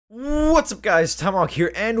What's up guys, ThatOneTomahawk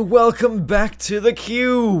here, and welcome back to the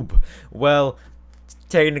cube! Well,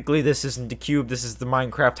 technically this isn't the cube, this is the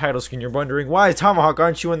Minecraft title screen. You're wondering, why, Tomahawk,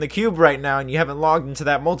 aren't you in the cube right now and you haven't logged into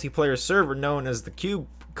that multiplayer server known as the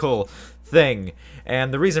cubicle thing?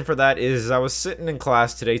 And the reason for that is I was sitting in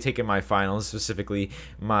class today taking my finals, specifically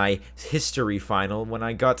my history final, when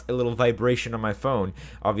I got a little vibration on my phone.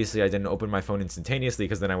 Obviously I didn't open my phone instantaneously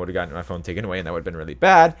because then I would have gotten my phone taken away and that would have been really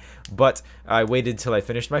bad, but I waited till I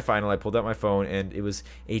finished my final. I pulled out my phone and it was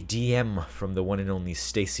a DM from the one and only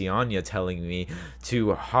Stacy telling me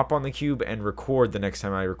to hop on the cube and record the next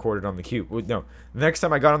time I recorded on the cube. No, the next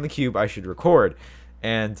time I got on the cube I should record,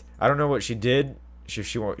 and I don't know what she did.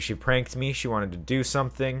 She pranked me. She wanted to do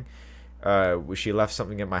something. She left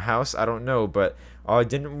something at my house. I don't know, but I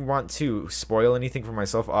didn't want to spoil anything for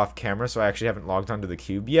myself off camera, so I actually haven't logged onto the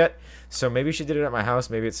cube yet. So maybe she did it at my house.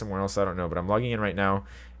 Maybe it's somewhere else. I don't know, but I'm logging in right now.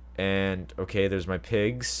 And okay, there's my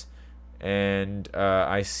pigs, and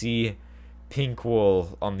I see pink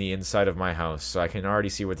wool on the inside of my house, so I can already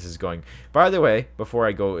see where this is going. By the way, before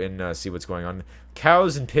I go and see what's going on,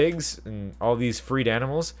 cows and pigs and all these freed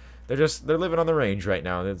animals, they're living on the range right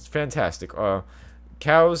now. It's fantastic.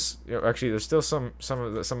 Cows, actually, there's still some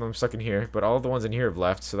of them stuck in here, but all of the ones in here have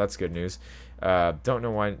left, so that's good news. Don't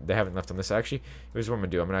know why they haven't left on this. Actually, here's what I'm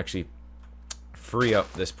gonna do. I'm gonna actually free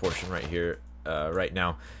up this portion right here, right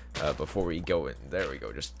now, before we go in. There we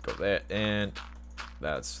go. Just go there, and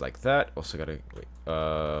that's like that. Also gotta wait.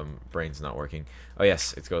 Brain's not working. Oh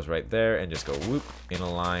yes, it goes right there, and just go whoop in a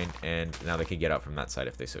line, and now they can get out from that side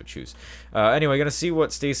if they so choose. Anyway, gonna see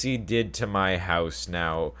what Stacy did to my house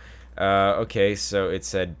now. Okay, so it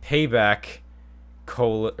said payback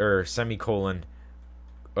semicolon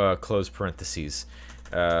close parentheses.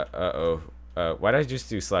 Why did I just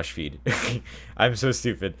do /feed? I'm so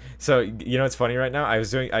stupid. So you know what's funny right now? I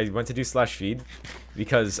went to do /feed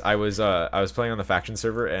because I was playing on the faction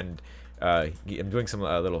server, and I'm doing some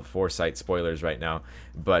little foresight spoilers right now,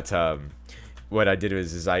 but what I did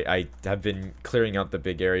is I have been clearing out the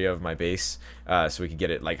big area of my base so we could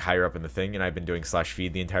get it like higher up in the thing, and I've been doing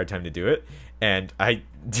 /feed the entire time to do it, and I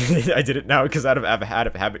did it now because out of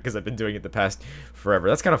habit because I've been doing it the past forever.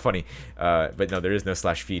 That's kind of funny, but no, there is no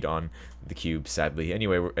 /feed on the cube, sadly.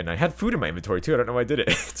 Anyway, and I had food in my inventory too. I don't know why I did it.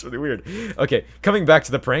 It's really weird. Okay, coming back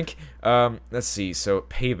to the prank. Let's see. So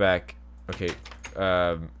payback. Okay.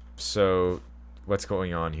 So what's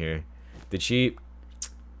going on here? Did she?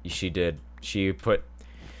 She did. She put.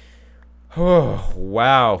 Oh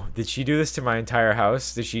wow! Did she do this to my entire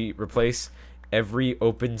house? Did she replace every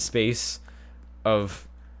open space of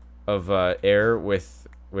air with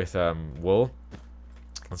wool?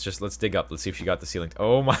 Let's dig up. Let's see if she got the ceiling.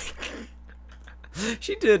 Oh my!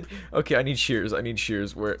 She did. Okay, I need shears. I need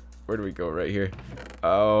shears. Where do we go? Right here.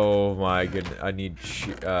 Oh my goodness! I need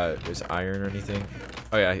is iron or anything?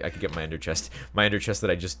 Oh yeah, I could get my ender chest. My ender chest that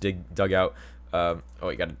I just dug out. Oh,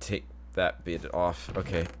 I gotta take that bit off.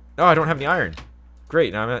 Okay. Oh, I don't have any iron.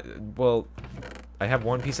 Great. Now I'm at, well, I have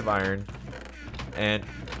one piece of iron, and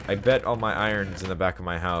I bet all my iron's in the back of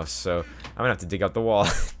my house, so I'm gonna have to dig out the wall.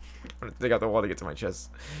 I'm gonna dig out the wall to get to my chest.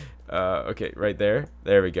 Okay, right there.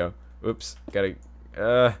 There we go. Oops. Gotta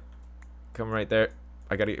come right there.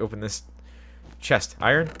 I gotta open this chest.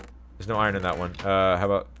 Iron? There's no iron in that one. How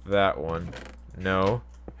about that one? No.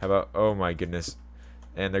 How about, oh my goodness.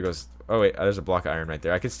 And there goes, oh wait, there's a block of iron right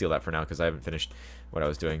there. I could steal that for now because I haven't finished what I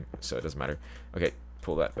was doing, so it doesn't matter. Okay,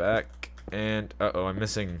 pull that back, and uh-oh, I'm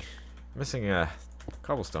missing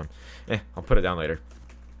cobblestone. I'll put it down later.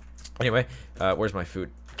 Anyway, where's my food?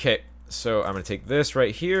 Okay, so I'm gonna take this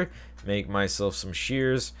right here, make myself some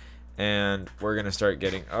shears, and we're gonna start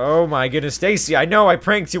getting, oh my goodness, Stacy, I know I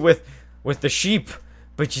pranked you with the sheep,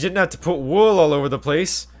 but you didn't have to put wool all over the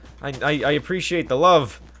place. I appreciate the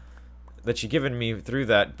love that you've given me through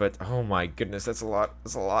that, but oh my goodness, that's a lot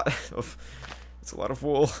of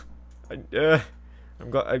wool.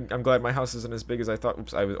 I'm glad my house isn't as big as I thought.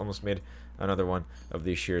 Oops, I almost made another one of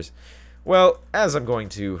these shears. Well, as I'm going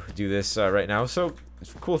to do this right now, so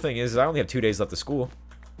the cool thing is I only have 2 days left of school,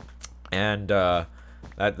 and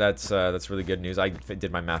that's really good news. I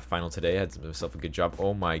did my math final today. I had myself a good job.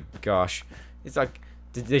 Oh my gosh, it's like.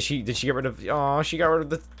 Did she get rid of? Oh, she got rid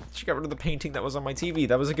of the painting that was on my TV.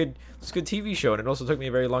 That was a good TV show, and it also took me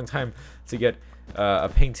a very long time to get a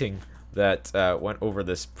painting that went over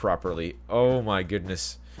this properly. Oh my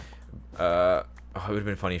goodness. Oh, it would have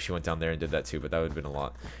been funny if she went down there and did that too, but that would have been a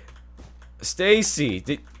lot. Stacy,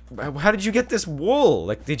 how did you get this wool?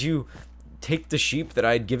 Like, did you take the sheep that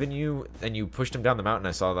I had given you and you pushed them down the mountain?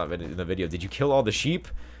 I saw that in the video. Did you kill all the sheep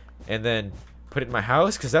and then put it in my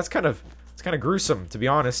house? Because that's kind of. It's kind of gruesome, to be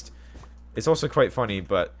honest. It's also quite funny,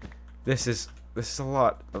 but this is a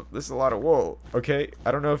lot of wool. Okay,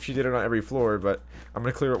 I don't know if she did it on every floor, but I'm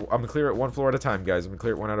gonna clear it one floor at a time, guys. I'm gonna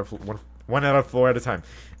clear it one out of floor at a time.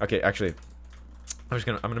 Okay, actually, I'm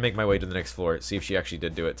gonna make my way to the next floor, see if she actually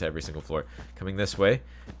did do it to every single floor. Coming this way.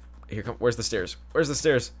 Here come. Where's the stairs? Where's the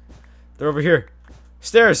stairs? They're over here.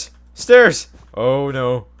 Stairs! Stairs! Oh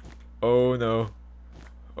no. Oh no.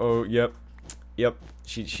 Oh yep. Yep.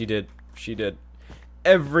 She did. She did.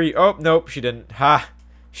 Oh nope, she didn't. Ha!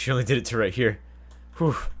 She only did it to right here.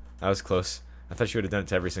 Whew. That was close. I thought she would have done it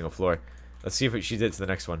to every single floor. Let's see if she did it to the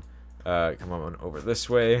next one. Come on over this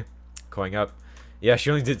way. Going up. Yeah, she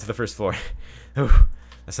only did it to the first floor. Ooh,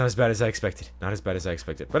 that's not as bad as I expected. Not as bad as I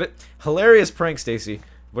expected. But hilarious prank, Stacy.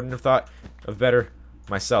 Wouldn't have thought of better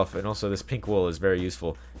myself. And also, this pink wool is very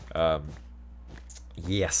useful.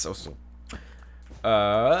 Yes, also.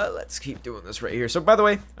 Let's keep doing this right here. So, by the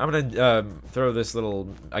way, I'm gonna throw this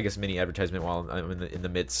little, I guess, mini advertisement while I'm in the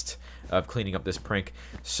midst of cleaning up this prank.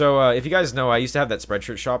 So, if you guys know, I used to have that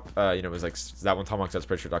Spreadshirt shop. You know, it was like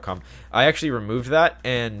ThatOneTomahawk.spreadshirt.com. I actually removed that,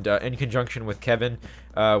 and in conjunction with Kevin,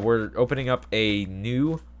 we're opening up a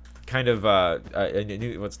new kind of a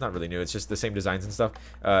new. Well, it's not really new. It's just the same designs and stuff.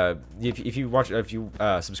 If you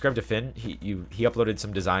subscribe to Finn, he uploaded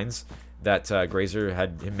some designs that Grazer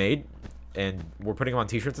had made. And we're putting them on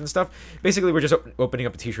t-shirts and stuff. Basically, we're just opening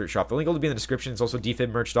up a t-shirt shop. The link will be in the description. It's also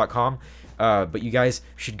dfibmerch.com. But you guys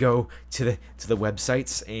should go to the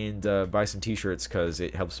websites and buy some t-shirts because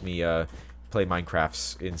it helps me play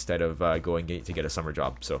Minecrafts instead of going to get a summer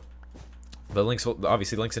job. So the links,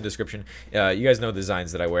 obviously, the links in the description. You guys know the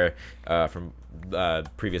designs that I wear from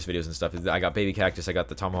previous videos and stuff. I got Baby Cactus. I got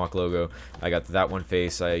the Tomahawk logo. I got that one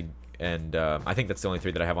face. I think that's the only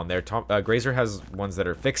 3 that I have on there. Grazer has ones that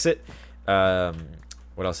are Fix It.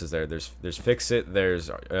 What else is there? There's Fix It, there's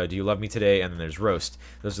Do You Love Me Today, and then there's Roast.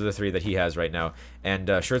 Those are the 3 that he has right now.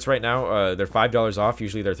 And shirts right now, they're $5 off.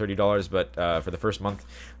 Usually they're $30, but for the first month,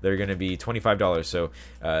 they're going to be $25. So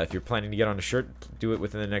if you're planning to get on a shirt, do it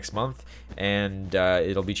within the next month, and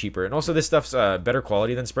it'll be cheaper. And also, this stuff's better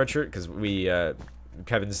quality than Spreadshirt because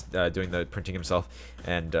Kevin's doing the printing himself,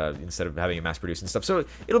 and instead of having it mass produced and stuff, so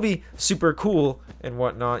it'll be super cool and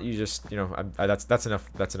whatnot. You just, you know, that's enough.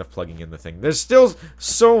 That's enough plugging in the thing. There's still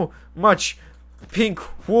so much pink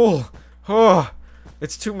wool. Oh,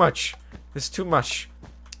 it's too much. It's too much.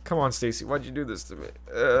 Come on, Stacy, why'd you do this to me?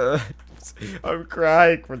 I'm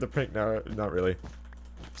crying for the pink now. Not really.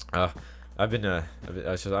 I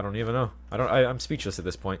don't even know. I'm speechless at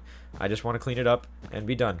this point. I just want to clean it up and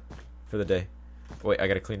be done for the day. Wait, I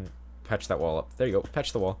gotta patch that wall up. There you go,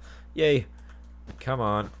 patch the wall. Yay. Come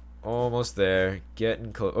on. Almost there.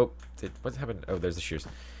 Getting close. Oh, what happened? Oh, there's the shears.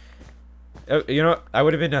 Oh, you know what? I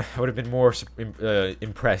would have been more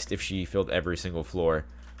impressed if she filled every single floor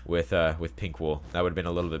with pink wool. That would have been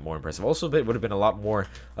a little bit more impressive. Also, it would have been a lot more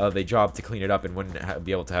of a job to clean it up and wouldn't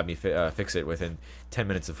be able to have me fix it within 10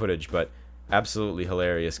 minutes of footage. But absolutely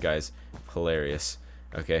hilarious, guys. Hilarious.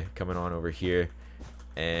 Okay, coming on over here,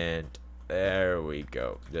 and there we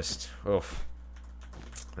go. Just, oof.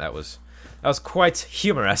 That was quite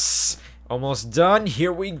humorous. Almost done.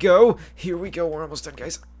 Here we go. Here we go. We're almost done,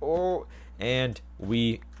 guys. Oh, and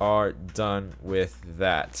we are done with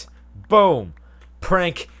that. Boom.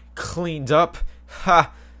 Prank cleaned up.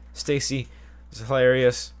 Ha. Stacy, this is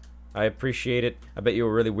hilarious. I appreciate it. I bet you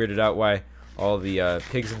were really weirded out why all the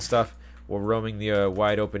pigs and stuff were roaming the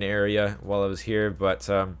wide open area while I was here. But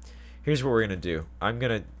here's what we're gonna do. I'm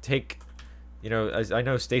gonna take. You know, I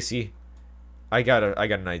know Stacy. I got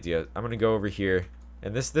an idea. I'm gonna go over here,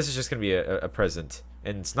 and this is just gonna be a present,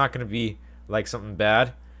 and it's not gonna be like something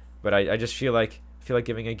bad, but I just feel like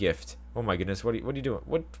giving a gift. Oh my goodness, what are you doing?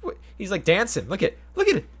 What? He's like dancing. Look at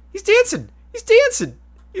it. He's dancing. He's dancing.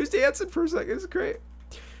 He was dancing for a second. It's great.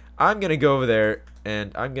 I'm gonna go over there,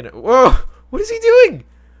 and I'm gonna. Whoa! What is he doing?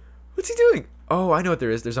 What's he doing? Oh, I know what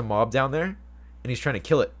there is. There's a mob down there, and he's trying to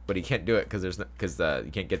kill it, but he can't do it because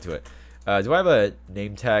you can't get to it. Do I have a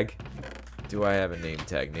name tag? Do I have a name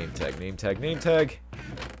tag? Name tag, name tag, name tag,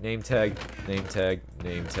 name tag, name tag,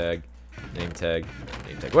 name tag, name tag,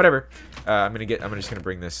 name tag. Whatever. I'm just gonna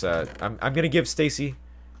bring this. I'm gonna give Stacy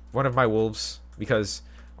one of my wolves because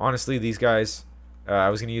honestly, these guys, I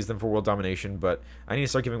was gonna use them for world domination, but I need to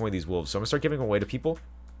start giving away these wolves. So I'm gonna start giving away to people.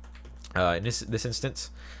 In this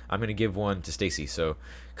instance, I'm gonna give one to Stacy. So,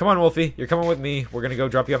 come on, Wolfie, you're coming with me. We're gonna go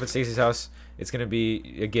drop you off at Stacy's house. It's gonna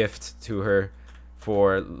be a gift to her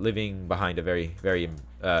for living behind a very, very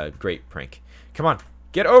great prank. Come on,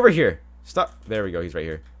 get over here. Stop. There we go. He's right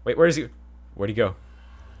here. Wait, where is he? Where'd he go?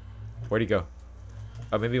 Where'd he go?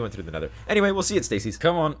 Oh, maybe he went through the nether. Anyway, we'll see you at Stacy's.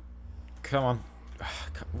 Come on, come on.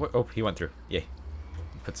 Oh, he went through. Yay.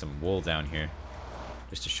 Put some wool down here.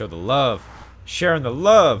 Just to show the love. Sharing the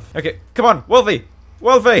love. Okay, come on, Wolfie!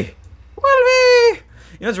 Wolfie! Wolfie!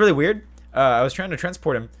 You know what's really weird? I was trying to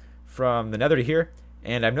transport him from the nether to here,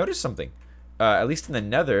 and I've noticed something. At least in the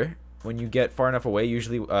nether, when you get far enough away,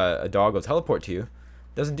 usually a dog will teleport to you.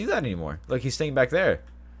 It doesn't do that anymore. Look, he's staying back there.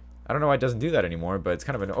 I don't know why it doesn't do that anymore, but it's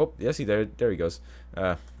kind of an... Oh, yes, there he goes.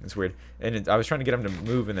 It's weird. And I was trying to get him to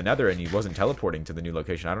move in the nether, and he wasn't teleporting to the new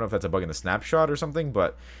location. I don't know if that's a bug in the snapshot or something,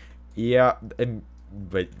 but... Yeah,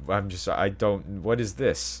 but I don't... What is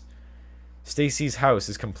this? Stacy's house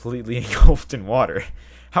is completely engulfed in water.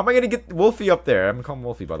 How am I going to get Wolfie up there? I'm going to call him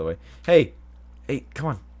Wolfie, by the way. Hey, come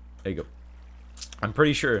on. There you go. I'm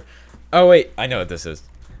pretty sure... Oh, wait, I know what this is.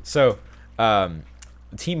 So,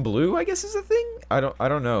 Team Blue, I guess, is a thing? I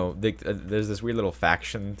don't know. There's this weird little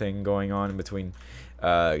faction thing going on in between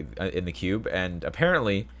in the cube, and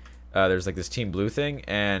apparently there's like this Team Blue thing,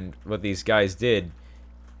 and what these guys did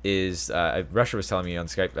is Russia was telling me on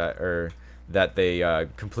Skype that they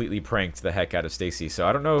completely pranked the heck out of Stacy. So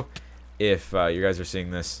I don't know if you guys are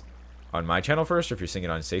seeing this on my channel first or if you're seeing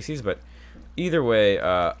it on Stacy's, but either way,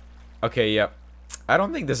 okay, yep. I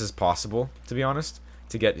don't think this is possible, to be honest,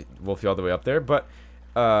 to get Wolfie all the way up there, but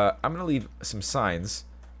I'm going to leave some signs.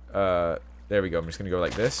 There we go. I'm just going to go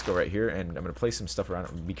like this, go right here, and I'm going to place some stuff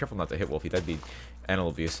around. Be careful not to hit Wolfie. That'd be animal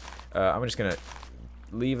abuse. I'm just going to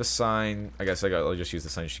leave a sign. I guess I'll just use the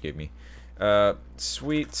sign she gave me.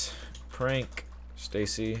 Sweet prank,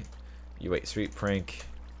 Stacy. You wait, sweet prank.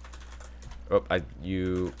 Oh,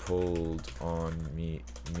 you pulled on me,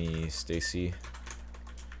 Stacy.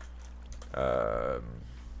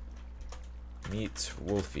 Meet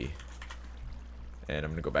Wolfie. And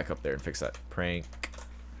I'm gonna go back up there and fix that prank.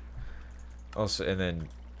 Also, and then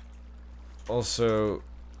also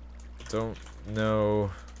don't know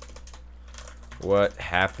what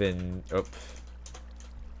happened. Oh,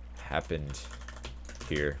 happened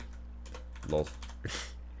here. Lol.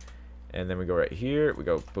 And then we go right here. We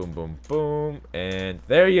go boom, boom, boom, and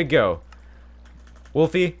there you go.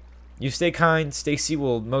 Wolfie, you stay kind. Stacy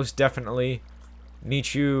will most definitely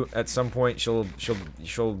meet you at some point. She'll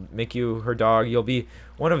make you her dog. You'll be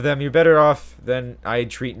one of them. You're better off than I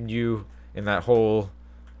treating you in that hole.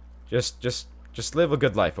 Just live a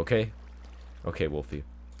good life, okay? Okay, Wolfie.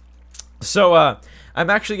 So I'm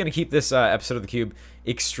actually gonna keep this episode of the Cube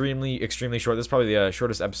extremely short. This is probably the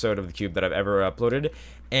shortest episode of the Cube that I've ever uploaded,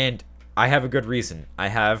 and I have a good reason. I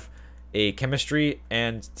have a chemistry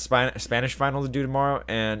and Spanish final to do tomorrow,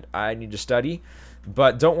 and I need to study.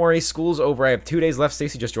 But don't worry, school's over. I have 2 days left.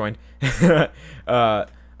 Stacy just joined. I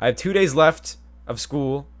have 2 days left of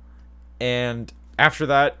school, and after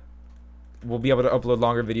that, we'll be able to upload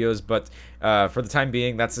longer videos. But for the time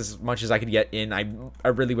being, that's as much as I could get in. I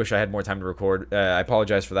really wish I had more time to record. I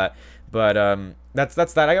apologize for that. But that's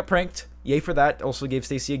that. I got pranked. Yay for that. Also gave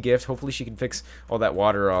Stacy a gift. Hopefully she can fix all that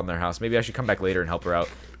water on their house. Maybe I should come back later and help her out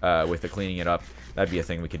with the cleaning it up. That'd be a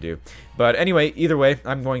thing we could do. But anyway, either way,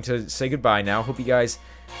 I'm going to say goodbye now. Hope you guys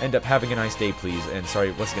end up having a nice day, please. And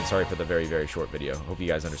sorry, once again, sorry for the very short video. Hope you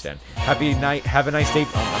guys understand. Happy night. Have a nice day.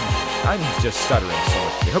 I'm just stuttering so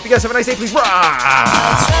much. Hope you guys have a nice day, please. Rah!